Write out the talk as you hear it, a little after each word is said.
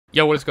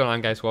Yo, what is going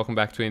on, guys? Welcome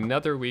back to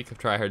another week of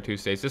Try Hard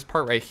Tuesdays. This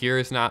part right here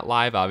is not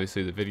live.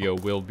 Obviously, the video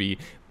will be,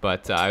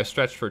 but I was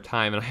stretched for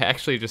time, and I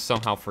actually just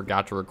somehow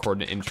forgot to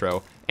record an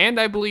intro, and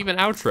I believe an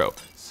outro.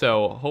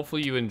 So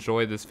hopefully you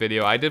enjoy this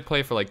video. I did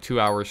play for like 2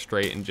 hours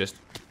straight, and just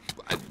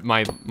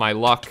my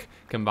luck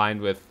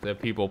combined with the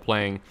people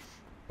playing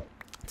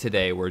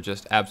today were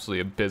just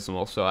absolutely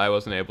abysmal, so I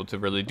wasn't able to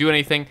really do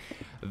anything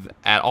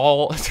at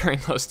all during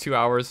those 2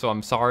 hours. So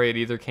I'm sorry. It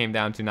either came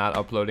down to not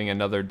uploading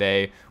another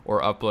day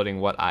or uploading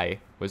what I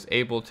was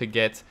able to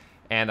get,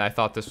 and I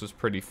thought this was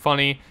pretty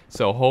funny,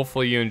 so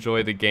hopefully you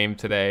enjoyed the game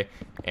today.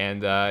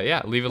 And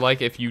yeah, leave a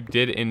like if you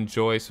did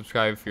enjoy,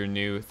 subscribe if you're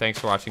new. Thanks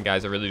for watching,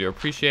 guys. I really do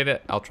appreciate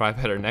it. I'll try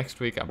better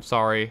next week. I'm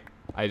sorry,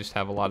 I just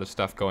have a lot of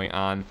stuff going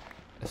on,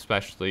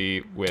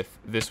 especially with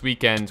this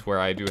weekend where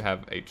I do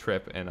have a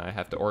trip and I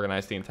have to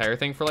organize the entire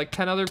thing for like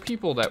 10 other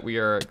people that we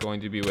are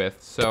going to be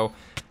with. So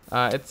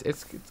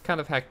it's kind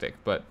of hectic,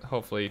 but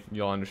hopefully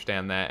you'll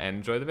understand that and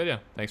enjoy the video.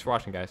 Thanks for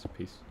watching, guys.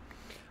 Peace.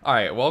 All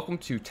right, welcome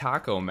to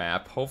Taco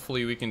Map.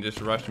 Hopefully we can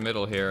just rush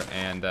middle here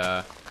and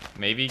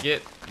maybe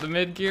get the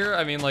mid gear.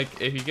 I mean,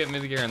 like, if you get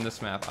mid gear in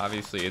this map,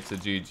 obviously it's a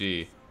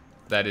GG.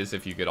 That is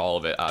if you get all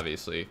of it,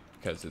 obviously,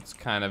 because it's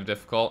kind of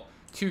difficult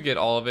to get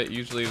all of it.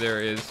 Usually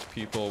there is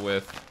people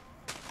with,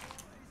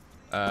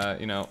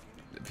 you know,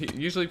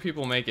 usually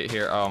people make it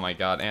here. Oh my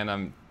god, and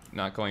I'm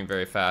not going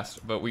very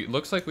fast, but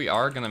looks like we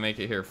are gonna make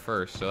it here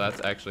first, so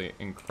that's actually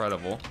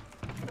incredible.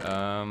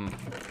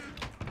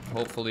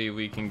 Hopefully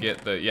we can get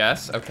the,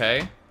 yes,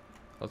 okay,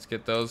 let's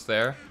get those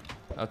there.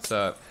 Let's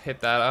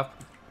hit that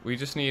up. We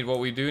just need, what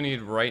we do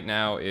need right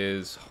now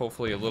is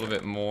hopefully a little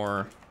bit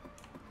more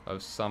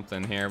of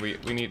something here. We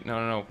need,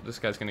 no, this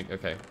guy's gonna,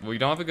 okay, we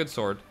don't have a good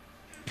sword.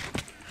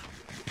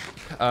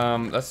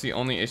 That's the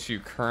only issue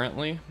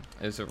currently,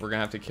 is that we're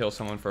gonna have to kill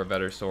someone for a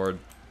better sword.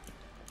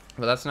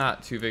 But that's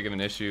not too big of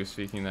an issue.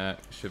 Speaking that,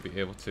 should be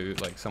able to,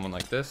 like someone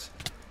like this,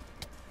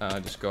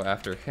 just go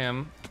after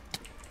him.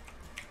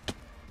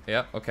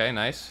 Yep, okay,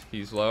 nice.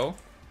 He's low.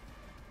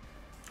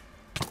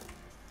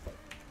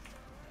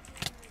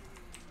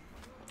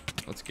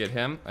 Let's get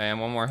him. And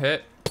one more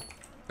hit.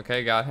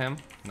 Okay, got him.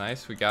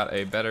 Nice, we got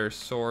a better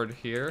sword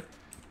here.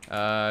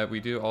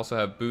 We do also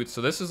have boots,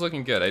 so this is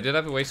looking good. I did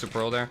have a wasted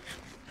pearl there.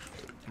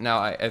 Now,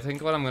 I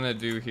think what I'm going to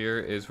do here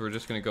is we're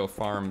just going to go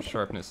farm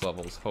sharpness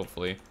levels,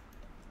 hopefully.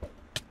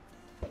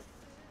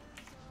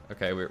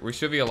 Okay, we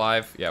should be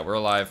alive. Yeah, we're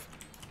alive.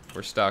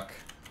 We're stuck.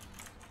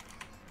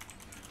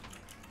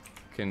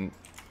 Come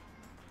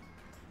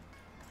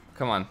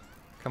on.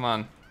 Come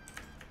on.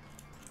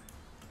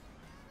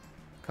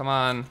 Come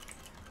on.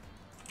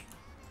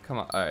 Come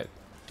on. Alright.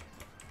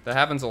 That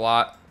happens a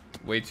lot.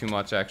 Way too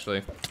much,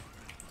 actually.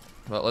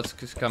 But let's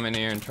just come in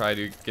here and try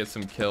to get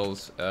some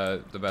kills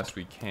the best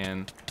we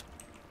can.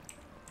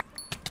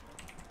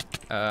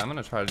 I'm going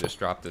to try to just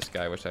drop this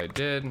guy, which I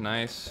did.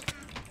 Nice.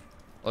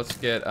 Let's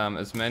get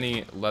as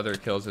many leather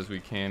kills as we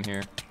can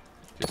here,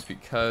 just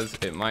because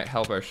it might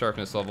help our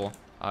sharpness level,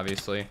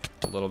 obviously,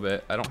 a little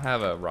bit. I don't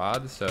have a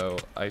rod, so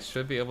I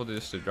should be able to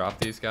just drop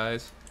these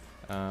guys,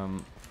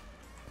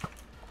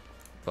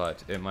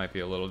 but it might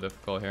be a little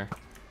difficult here.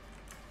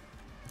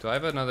 Do I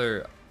have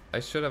another? I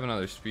should have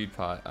another speed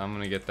pot. I'm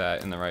going to get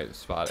that in the right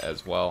spot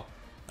as well.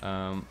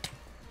 Okay,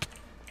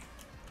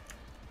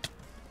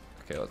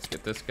 let's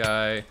get this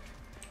guy.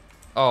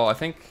 Oh, I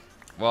think,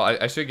 well,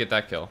 I should get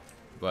that kill,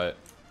 but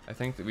I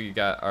think that we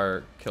got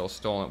our kill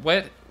stolen.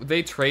 What?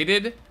 They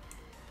traded?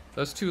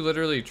 Those two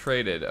literally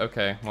traded.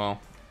 Okay, well,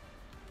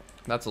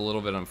 that's a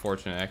little bit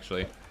unfortunate,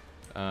 actually,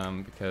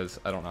 because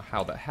I don't know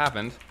how that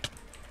happened.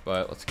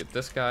 But let's get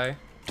this guy.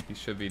 He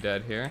should be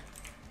dead here.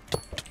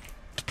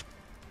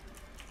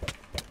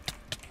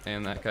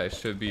 And that guy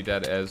should be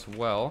dead as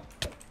well.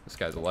 This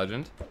guy's a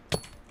legend.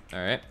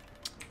 Alright.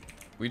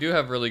 We do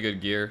have really good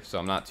gear, so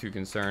I'm not too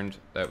concerned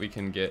that we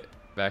can get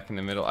back in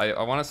the middle.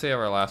 I want to save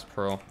our last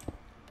pearl.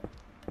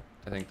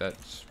 I think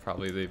that's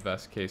probably the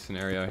best case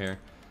scenario here,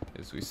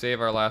 is we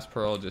save our last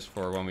pearl just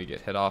for when we get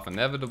hit off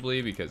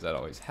inevitably, because that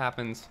always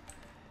happens.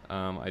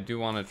 I do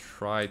want to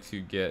try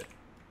to get,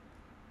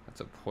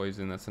 that's a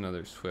poison, that's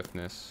another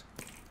swiftness.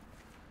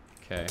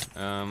 Okay,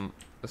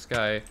 this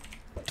guy,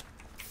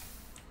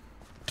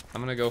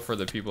 I'm gonna go for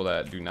the people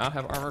that do not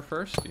have armor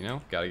first, you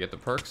know, gotta get the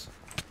perks.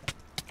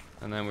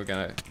 And then we're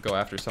gonna go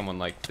after someone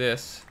like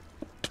this,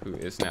 who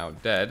is now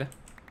dead.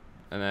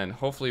 And then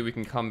hopefully we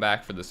can come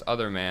back for this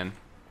other man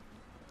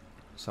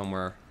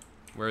somewhere.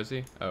 Where is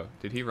he? Oh,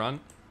 did he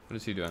run? What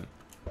is he doing?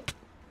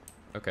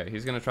 Okay,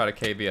 he's gonna try to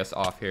KV us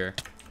off here.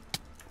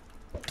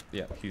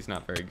 Yeah, he's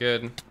not very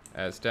good,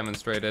 as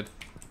demonstrated.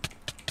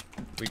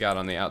 We got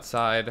on the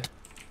outside.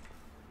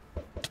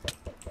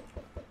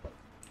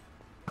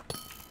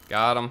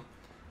 Got him.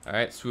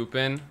 Alright, swoop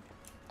in.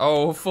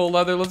 Oh, full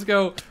leather, let's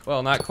go.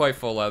 Well, not quite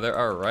full leather.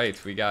 All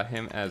right, we got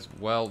him as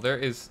well. There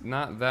is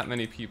not that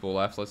many people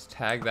left. Let's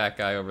tag that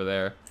guy over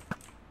there.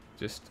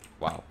 Just,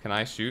 wow, can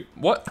I shoot?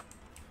 What?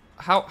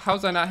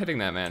 How's I not hitting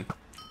that man?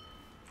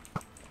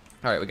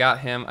 All right, we got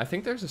him. I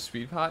think there's a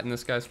speed pot in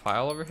this guy's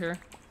pile over here.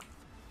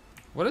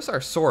 What is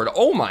our sword?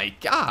 Oh my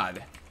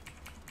god!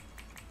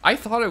 I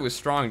thought it was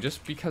strong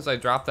just because I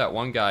dropped that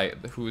one guy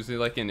who was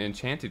like in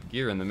enchanted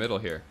gear in the middle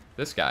here.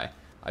 This guy.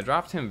 I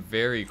dropped him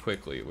very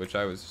quickly, which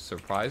I was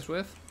surprised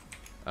with.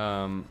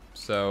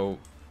 So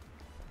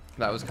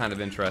that was kind of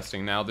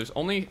interesting. Now there's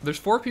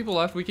 4 people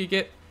left. We could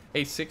get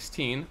a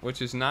 16,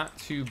 which is not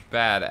too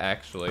bad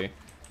actually.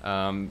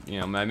 You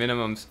know, my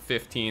minimum's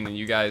 15, and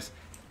you guys,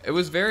 it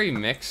was very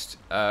mixed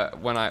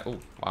when I, oh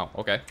wow,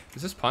 okay.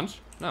 Is this punch?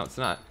 No, it's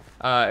not.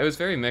 It was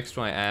very mixed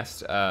when I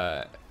asked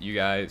you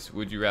guys,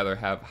 would you rather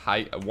have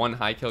one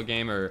high kill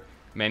game or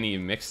many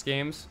mixed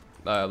games,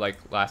 like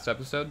last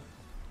episode?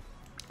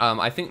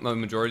 I think the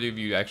majority of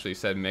you actually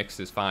said mixed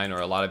is fine,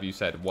 or a lot of you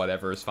said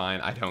whatever is fine.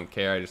 I don't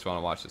care. I just want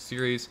to watch the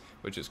series,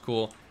 which is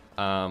cool.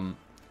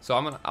 So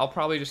I'll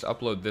probably just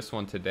upload this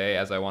one today,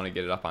 as I want to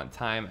get it up on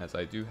time, as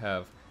I do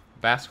have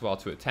basketball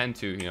to attend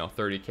to. You know,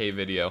 30K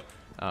video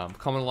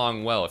coming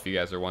along well, if you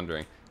guys are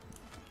wondering.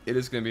 It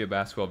is going to be a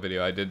basketball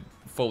video. I did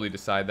fully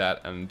decide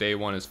that, and day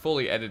 1 is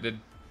fully edited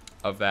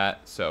of that,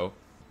 so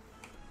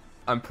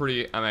I'm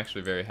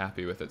actually very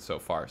happy with it so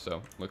far,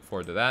 so look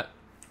forward to that.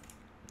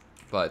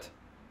 But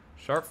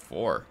sharp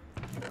 4,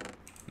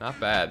 not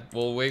bad.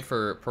 We'll wait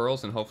for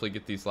pearls and hopefully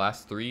get these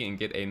last 3 and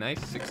get a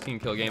nice 16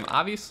 kill game.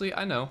 Obviously,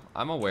 I know,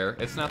 I'm aware,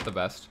 it's not the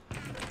best.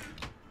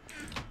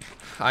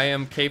 I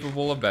am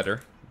capable of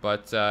better,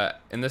 but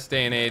in this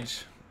day and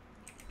age,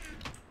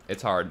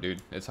 it's hard,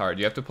 dude. It's hard.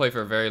 You have to play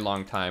for a very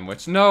long time,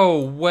 which, no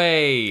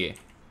way.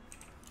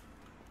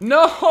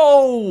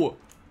 No!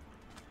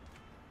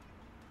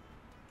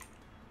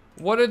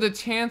 What are the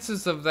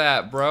chances of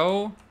that,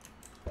 bro?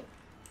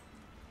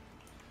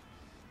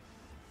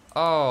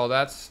 Oh,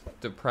 that's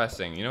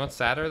depressing. You know what's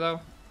sadder,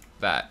 though?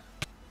 That.